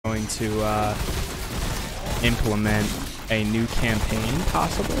going to implement a new campaign,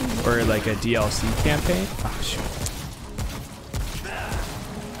 possibly, or like a DLC campaign. Oh shoot!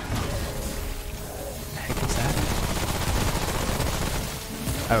 What the heck is that?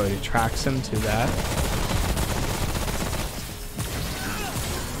 Oh, it attracts him to that.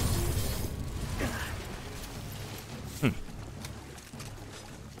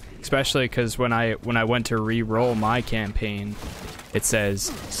 Especially because when I went to re-roll my campaign, it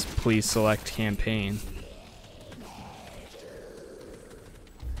says please select campaign.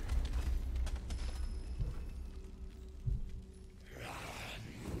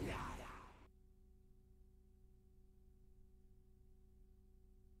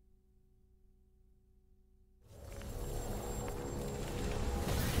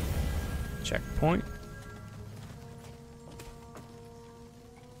 Checkpoint.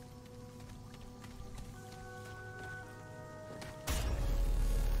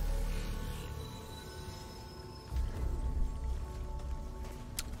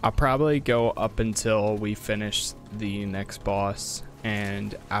 I'll probably go up until we finish the next boss,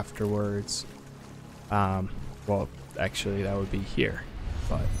 and afterwards, well, actually that would be here,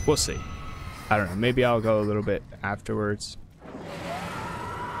 but we'll see. I don't know, maybe I'll go a little bit afterwards.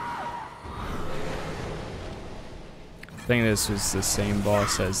 I think this was the same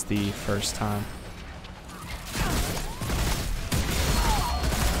boss as the first time.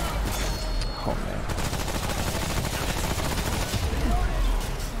 Oh man.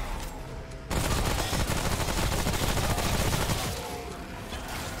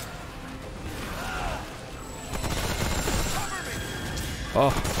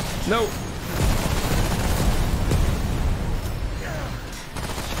 Oh, no.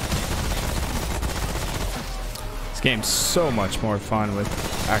 This game's so much more fun with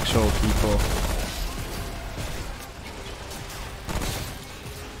actual people.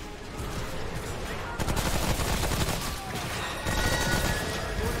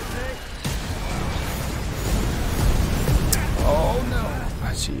 Oh no.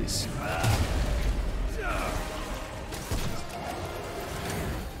 Ah, jeez.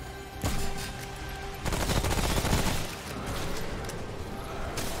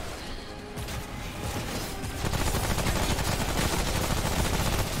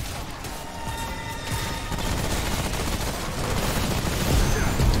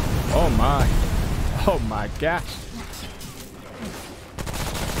 Oh my gosh.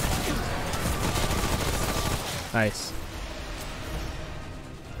 Nice.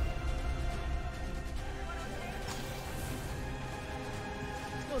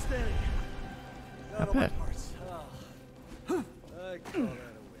 Not bad.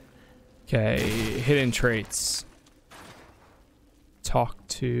 Okay, hidden traits. Talk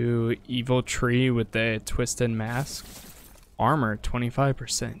to evil tree with the twisted mask. Armor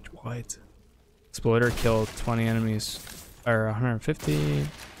 25%. What? Exploder kill 20 enemies or 150.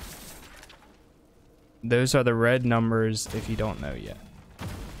 Those are the red numbers if you don't know yet.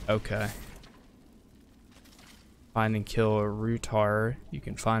 Okay. Find and kill a Rutar. You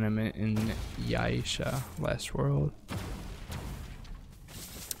can find him in Yaisha, Last World.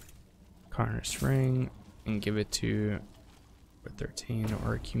 Karnus Ring and give it to 13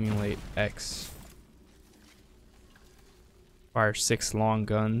 or accumulate X. Fire 6 long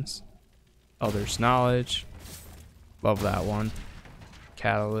guns. Elder's Knowledge. Love that one.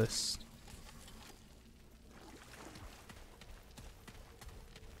 Catalyst.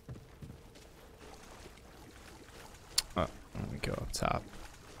 Oh, let me go up top.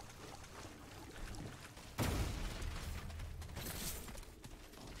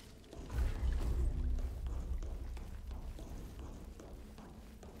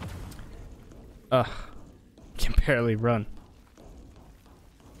 Can barely run.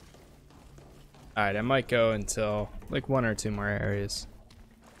 Alright, I might go until like 1 or 2 more areas.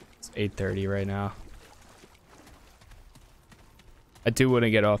 It's 8:30 right now. I do want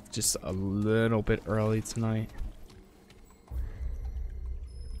to get off just a little bit early tonight.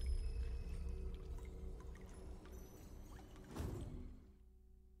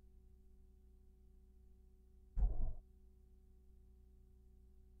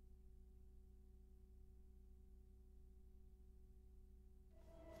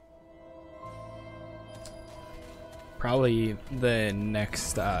 Probably the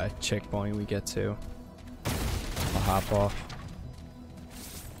next checkpoint we get to, I'll hop off.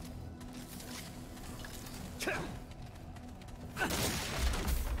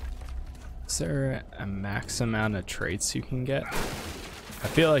 Is there a max amount of traits you can get? I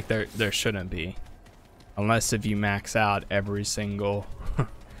feel like there shouldn't be, unless if you max out every single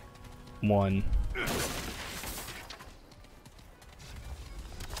one.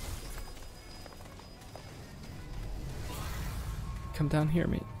 come down here,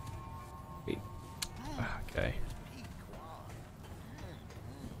 mate. Wait. Okay.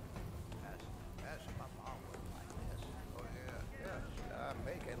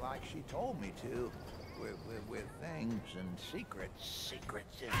 Make it like she told me to. With things and secrets in it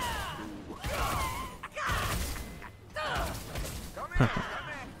too. Come in.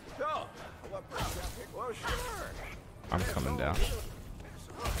 So, what percent? Well, sure. I'm coming down.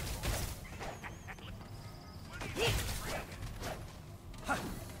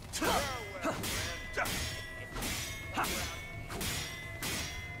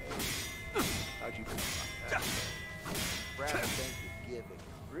 How'd you feel about that? Brad, thank you for giving.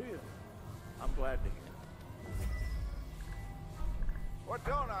 Really? I'm glad to hear. What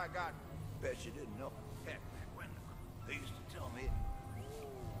don't I got? Bet you didn't know. Heck, when they used to tell me.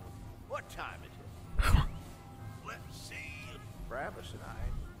 What time is it? Let's see. Bravis and I.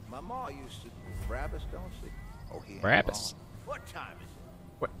 My ma used to. Bravis, don't see. Oh, he. Bravis. What time is it?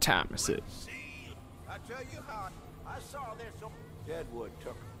 What time is it? See, I tell you how I saw this. Deadwood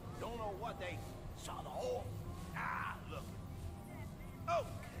took. Don't know what they saw the hole. Ah, look. Okay.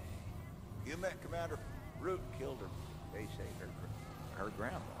 You met Commander Root killed her. They say her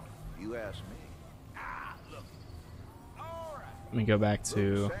grandma. You ask me. Ah, look. All right. Let me go back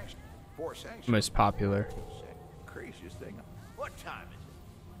to most popular. Craziest thing. What time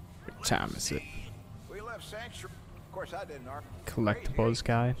is it? What time is it? We left Sanctuary. Of course, I didn't. Collectibles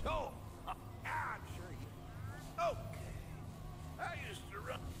guy. Oh, I'm sure you. Okay. I used to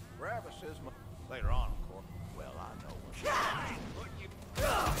run. Bravis says later on, of course. Well, I know what you.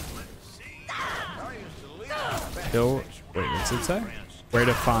 Let's see. I used to leave. Kill. Wait, what's it say? Where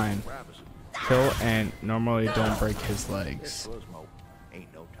to find? Kill and normally don't break his legs.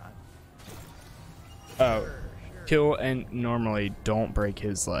 Ain't no time. Oh. Kill and normally don't break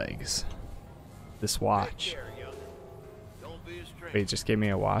his legs. This watch. Wait, just give me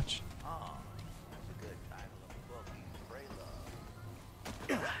a watch. Oh, that's a good title of a book. Eat, pray,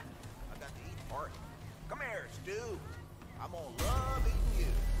 love. I got to eat part. Come here, Stu. I'm gonna love eating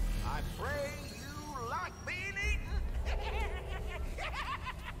you. I pray you like being eaten.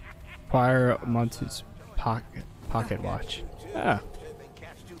 Fire Montu's pocket watch. Ah.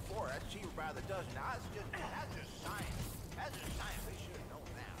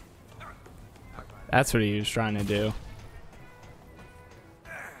 That's what he was trying to do.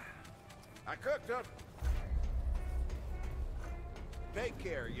 I cooked up. Take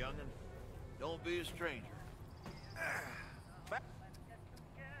care, young'un. Don't be a stranger.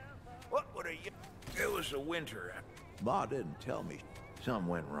 What would a It was a winter. Ma didn't tell me something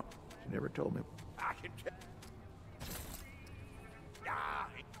went wrong. She never told me. I can tell.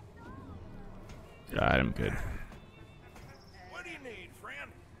 God, I'm good. What do you need,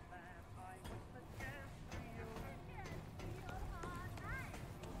 friend?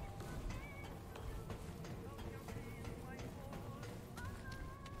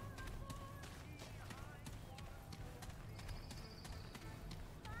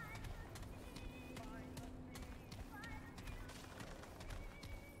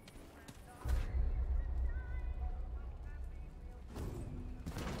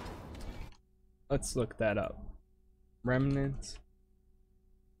 Let's look that up. Remnant.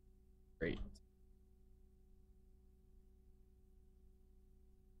 Great.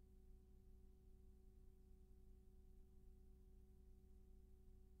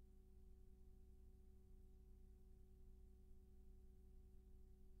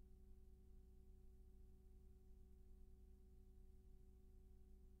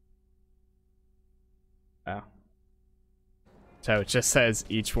 Wow. So it just says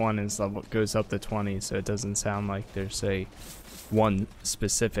each one is level goes up to 20, so it doesn't sound like there's a one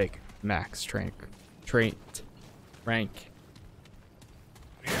specific max rank.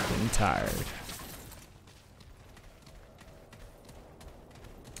 Getting tired.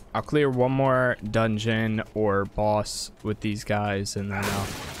 I'll clear one more dungeon or boss with these guys, and then I'll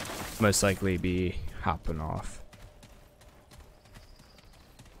most likely be hopping off.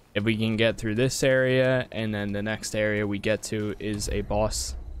 If we can get through this area and then the next area we get to is a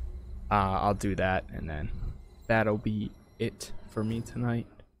boss, I'll do that, and then that'll be it for me tonight.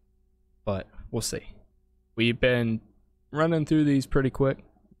 But we'll see. We've been running through these pretty quick.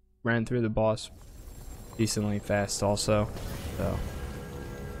 Ran through the boss decently fast also, so.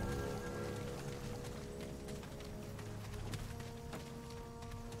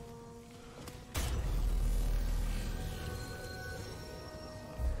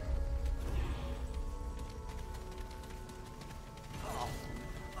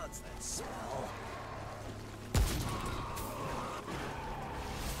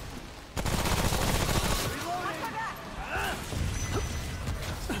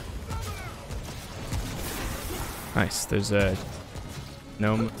 Nice. There's a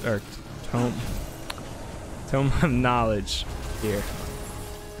gnome or tome of knowledge here.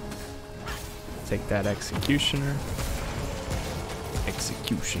 Take that executioner.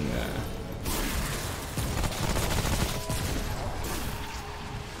 Executioner.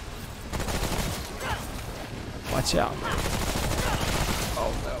 Watch out.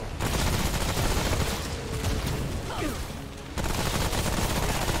 Oh no.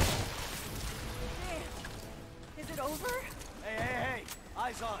 Is it over? Hey,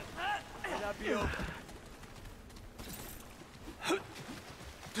 eyes on. Will that be over?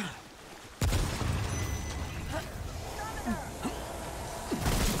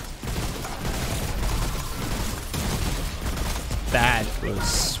 That was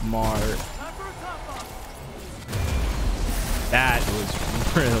smart. That was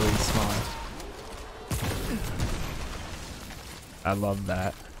really smart. I love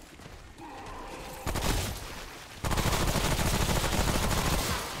that.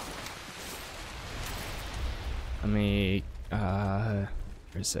 Let me,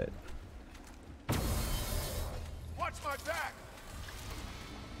 where's it? Watch my back.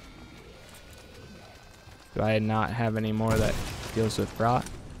 Do I not have any more that deals with rot?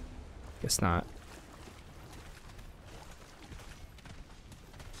 Guess not.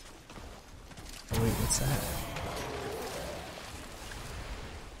 Oh wait, what's that?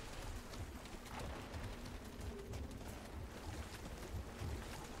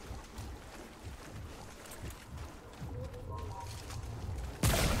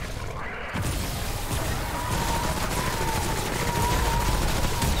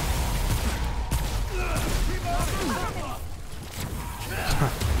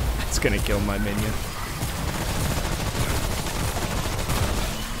 It's gonna kill my minion.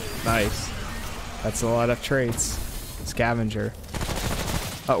 Nice. That's a lot of traits. Scavenger.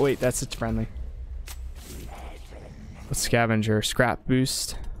 Oh wait, that's its friendly. What's scavenger? Scrap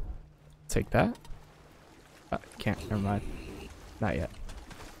boost. Take that. Can't. Never mind. Not yet.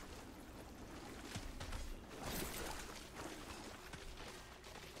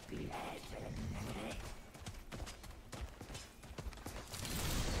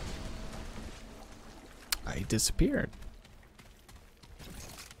 I disappeared.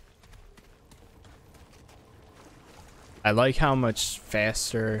 I like how much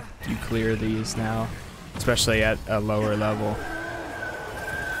faster you clear these now, especially at a lower level.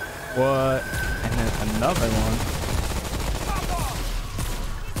 What? And then another one.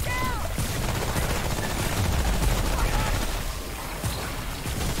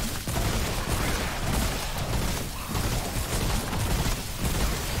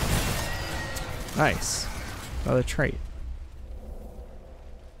 Nice. Another trait.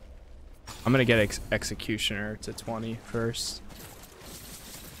 I'm gonna get executioner to 20 first.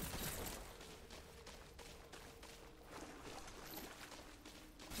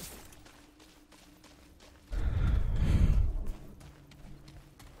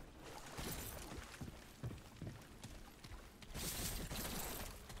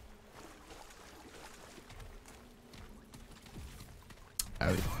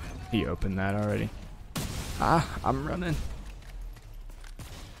 Oh, he opened that already. Ah, I'm running.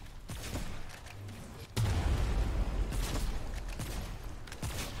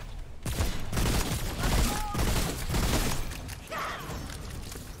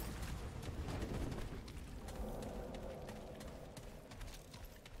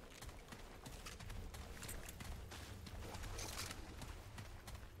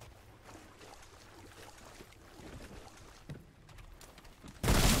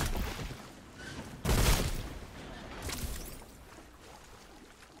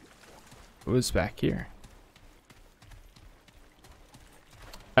 What was back here?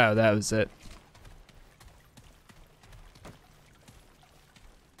 Oh, that was it.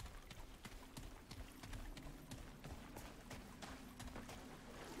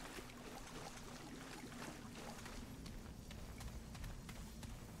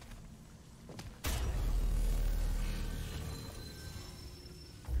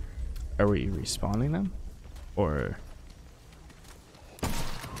 Are we respawning them? Or...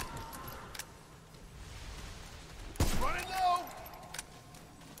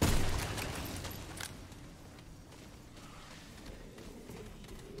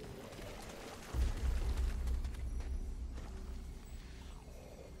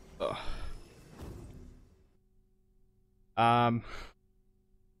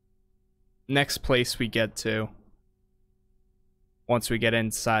 next place we get to, once we get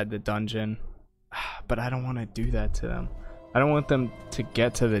inside the dungeon, but I don't want to do that to them. I don't want them to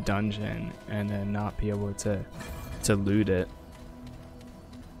get to the dungeon and then not be able to loot it.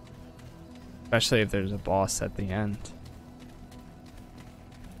 Especially if there's a boss at the end.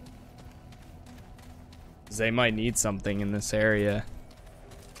 'Cause they might need something in this area.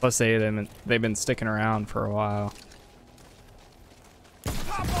 Plus they've been sticking around for a while.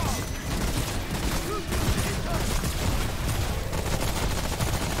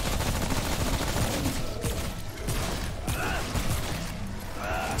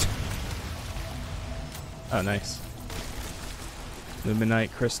 Oh, nice.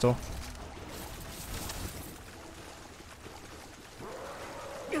 Luminite crystal.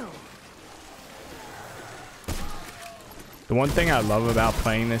 The one thing I love about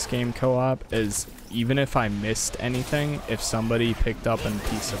playing this game co-op is even if I missed anything, if somebody picked up a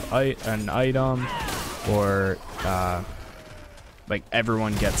piece of an item or like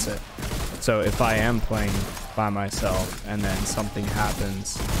everyone gets it. So if I am playing by myself and then something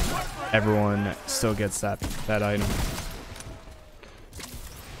happens, everyone still gets that item.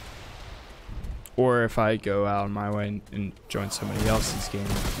 Or if I go out of my way and join somebody else's game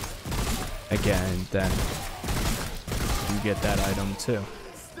again, then you get that item too.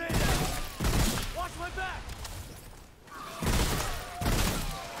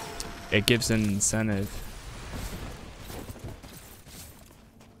 It gives an incentive.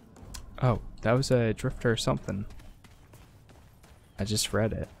 Oh, that was a drifter or something. I just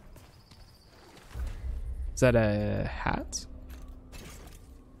read it. Is that a hat?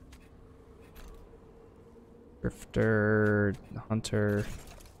 Drifter, hunter.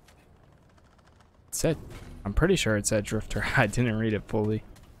 It said, I'm pretty sure it said drifter. I didn't read it fully.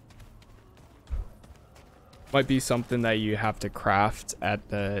 Might be something that you have to craft at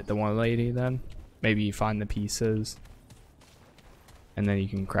the one lady then. Maybe you find the pieces and then you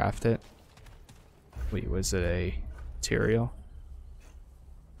can craft it. Wait, was it a material?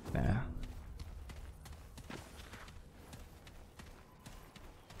 Nah.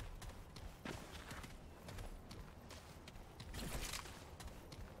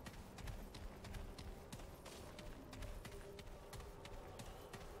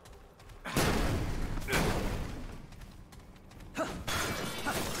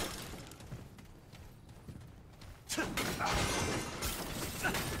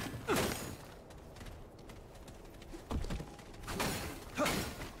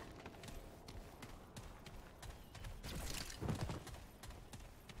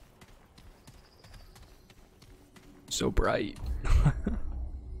 So bright.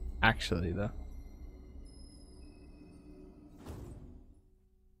 Actually, though.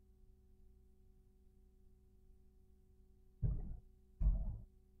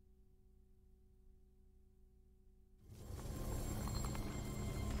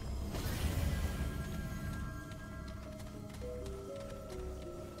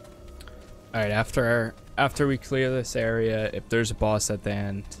 All right, after we clear this area, if there's a boss at the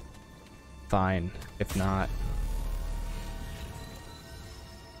end, fine. If not,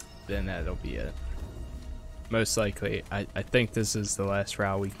 then that'll be it. Most likely, I think this is the last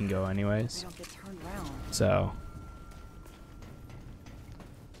route we can go anyways. Don't get turned around. So,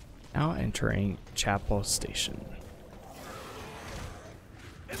 now entering Chapel Station.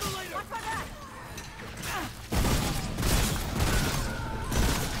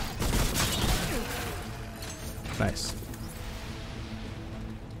 Nice.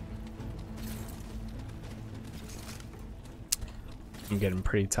 I'm getting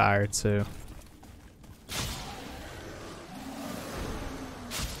pretty tired too.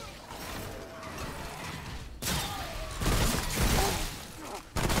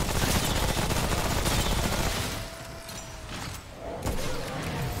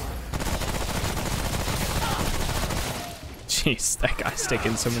 Jeez, that guy's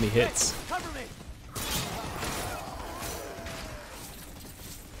taking so many hits.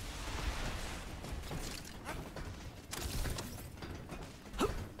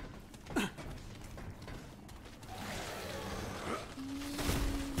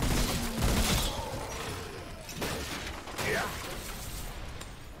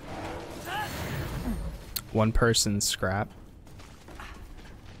 One person scrap.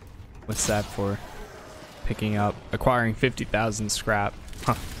 What's that for? Picking up, acquiring 50,000 scrap.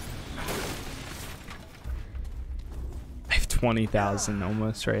 Huh. I have 20,000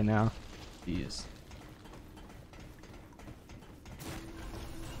 almost right now. Jeez.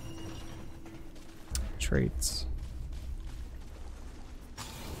 Traits.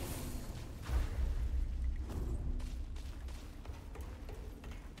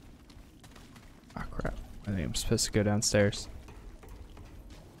 Oh crap. I think I'm supposed to go downstairs.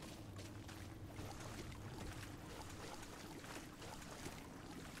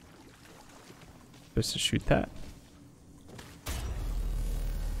 Supposed to shoot that.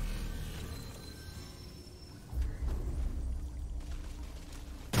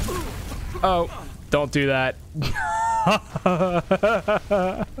 Oh, don't do that.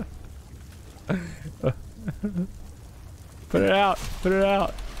 Put it out. Put it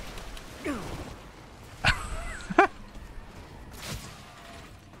out.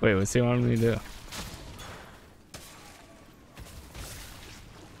 Wait, what's he want me to do?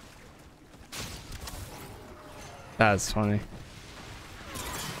 That's funny.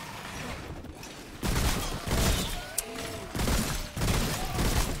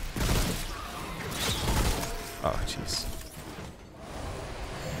 Oh, jeez.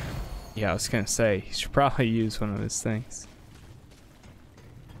 Yeah, I was gonna say, he should probably use one of his things.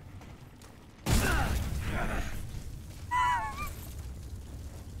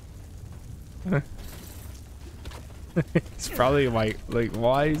 It's probably like,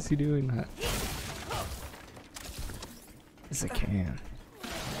 why is he doing that? It's a can.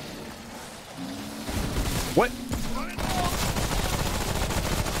 What?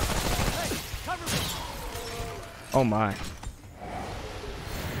 Oh my.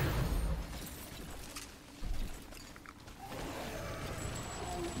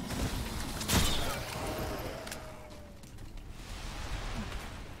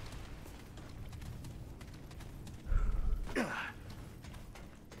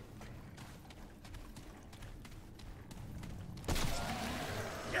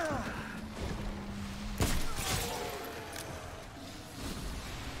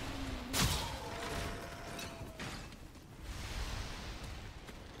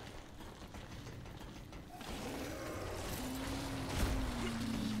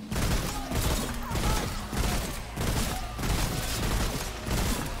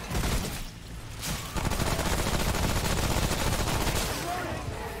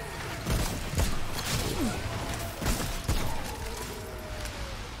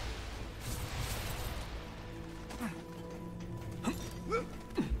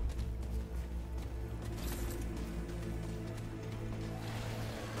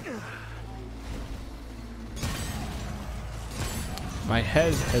 My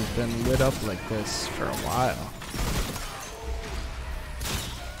head has been lit up like this for a while.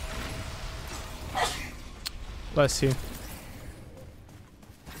 Bless you.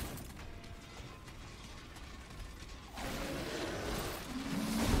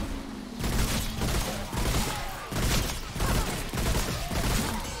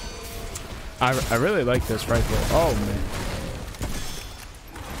 I really like this rifle. Oh man.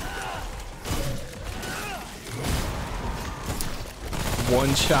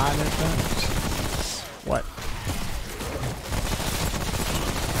 One shot at that? What?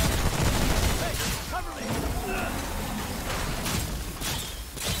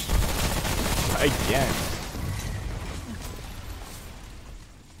 Again.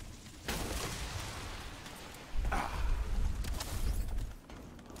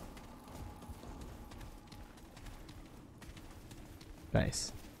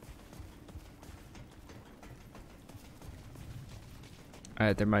 Nice.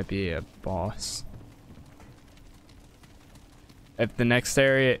 Alright, there might be a boss. If the next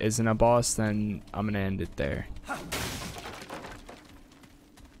area isn't a boss, then I'm gonna end it there.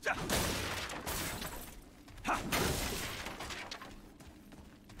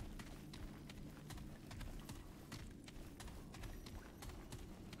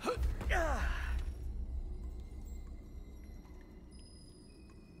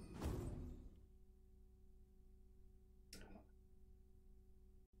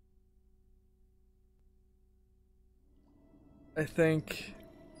 I think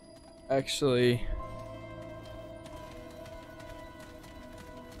actually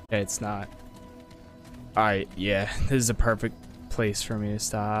it's not. Alright, yeah, this is a perfect place for me to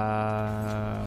stop.